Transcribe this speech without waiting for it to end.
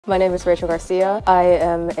My name is Rachel Garcia. I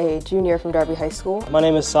am a junior from Darby High School. My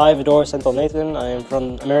name is Sai Vidor Senthil Nathan. I am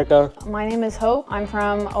from America. My name is Hope. I'm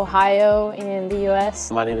from Ohio in the U.S.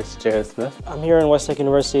 My name is Jared Smith. I'm here in Westlake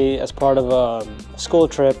University as part of a school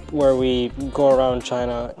trip where we go around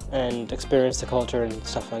China and experience the culture and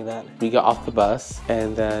stuff like that. We got off the bus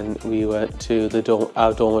and then we went to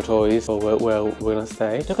our dormitories where we're going to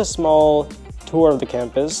stay. Took a small tour of the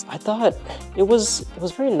campus. I thought it was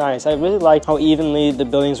very nice. I really liked how evenly the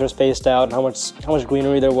buildings were spaced out, and how much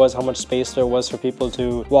greenery there was, how much space there was for people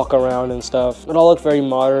to walk around and stuff. It all looked very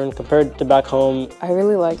modern compared to back home. I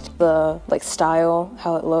really liked the style,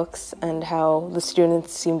 how it looks, and how the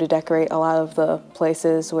students seem to decorate a lot of the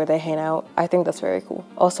places where they hang out. I think that's very cool.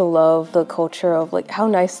 Also love the culture of how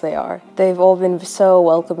nice they are. They've all been so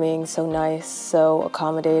welcoming, so nice, so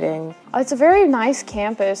accommodating. It's a very nice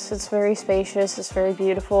campus. It's very spacious, it's very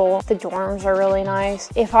beautiful. The dorms are really nice.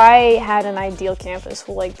 If I had an ideal campus,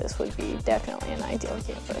 this would be definitely an ideal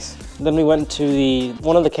campus. Then we went to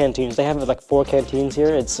one of the canteens. They have 4 canteens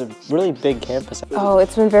here. It's a really big campus. Oh,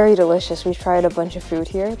 it's been very delicious. We've tried a bunch of food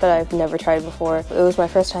here that I've never tried before. It was my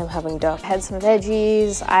first time having duck. I had some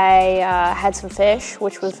veggies, I had some fish,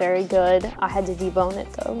 which was very good. I had to debone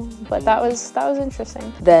it though, but that was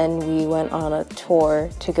interesting. Then we went on a tour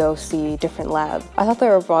to go see different labs. I thought the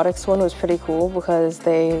robotics one was pretty cool because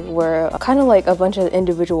they were kind of like a bunch of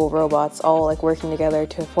individual robots all working together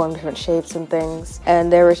to form different shapes and things.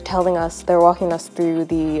 And they were walking us through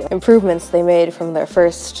the improvements they made from their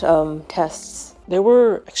first tests. They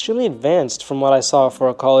were extremely advanced from what I saw for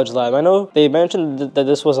a college lab. I know they mentioned that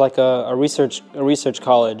this was like a research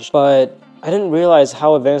college, but I didn't realize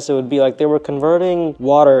how advanced it would be. They were converting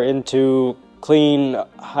water into clean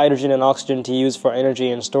hydrogen and oxygen to use for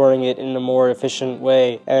energy and storing it in a more efficient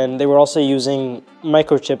way. And they were also using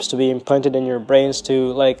microchips to be implanted in your brains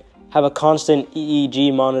to have a constant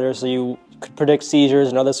EEG monitor so you could predict seizures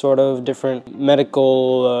and other sort of different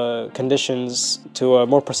medical conditions to a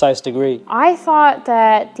more precise degree. I thought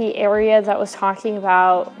that the area that was talking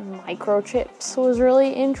about microchips was really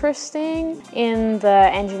interesting. In the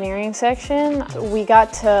engineering section, we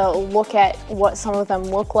got to look at what some of them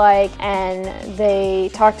look like, and they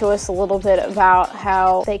talked to us a little bit about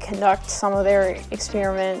how they conduct some of their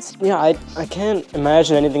experiments. Yeah, I can't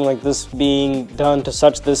imagine anything like this being done to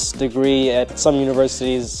such this degree at some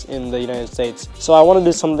universities in the United States. So I want to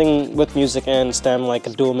do something with music and STEM, like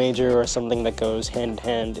a dual major or something that goes hand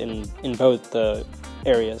in hand in both the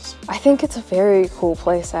areas. I think it's a very cool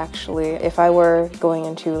place actually. If I were going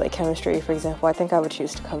into chemistry, for example, I think I would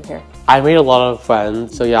choose to come here. I made a lot of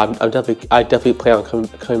friends, so yeah, I definitely plan on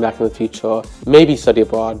coming back in the future. Maybe study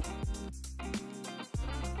abroad.